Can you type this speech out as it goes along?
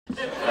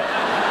All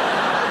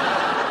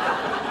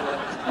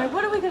right,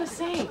 what are we gonna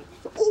say?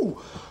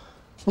 Oh,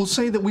 we'll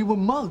say that we were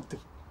mugged.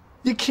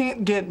 You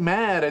can't get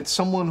mad at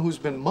someone who's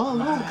been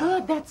mugged. Oh,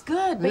 good, that's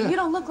good. But you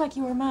don't look like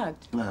you were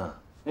mugged.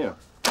 Yeah.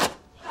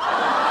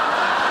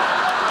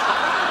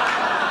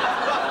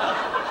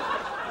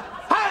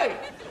 Hey!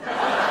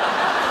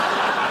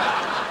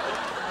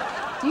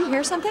 Do you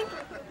hear something?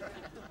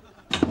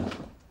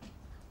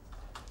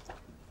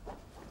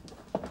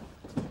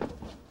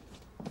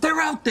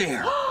 They're out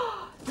there.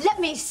 Let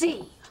me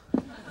see.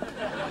 God,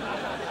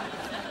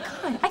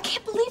 I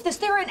can't believe this.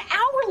 They're an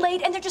hour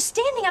late and they're just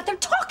standing out there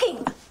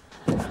talking.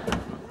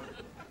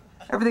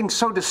 Everything's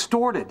so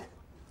distorted.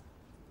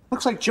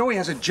 Looks like Joey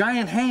has a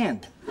giant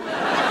hand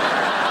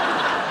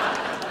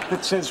that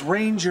says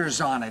Rangers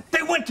on it.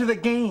 They went to the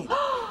game.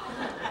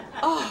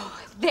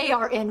 Oh, they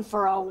are in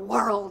for a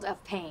world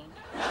of pain.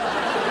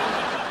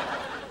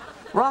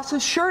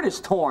 Ross's shirt is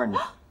torn.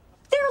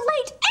 They're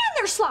late and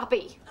they're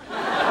sloppy.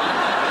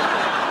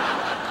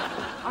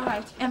 All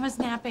right, Emma's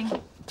napping.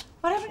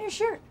 What happened to your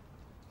shirt?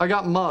 I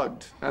got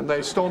mugged, and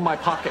they stole my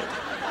pocket.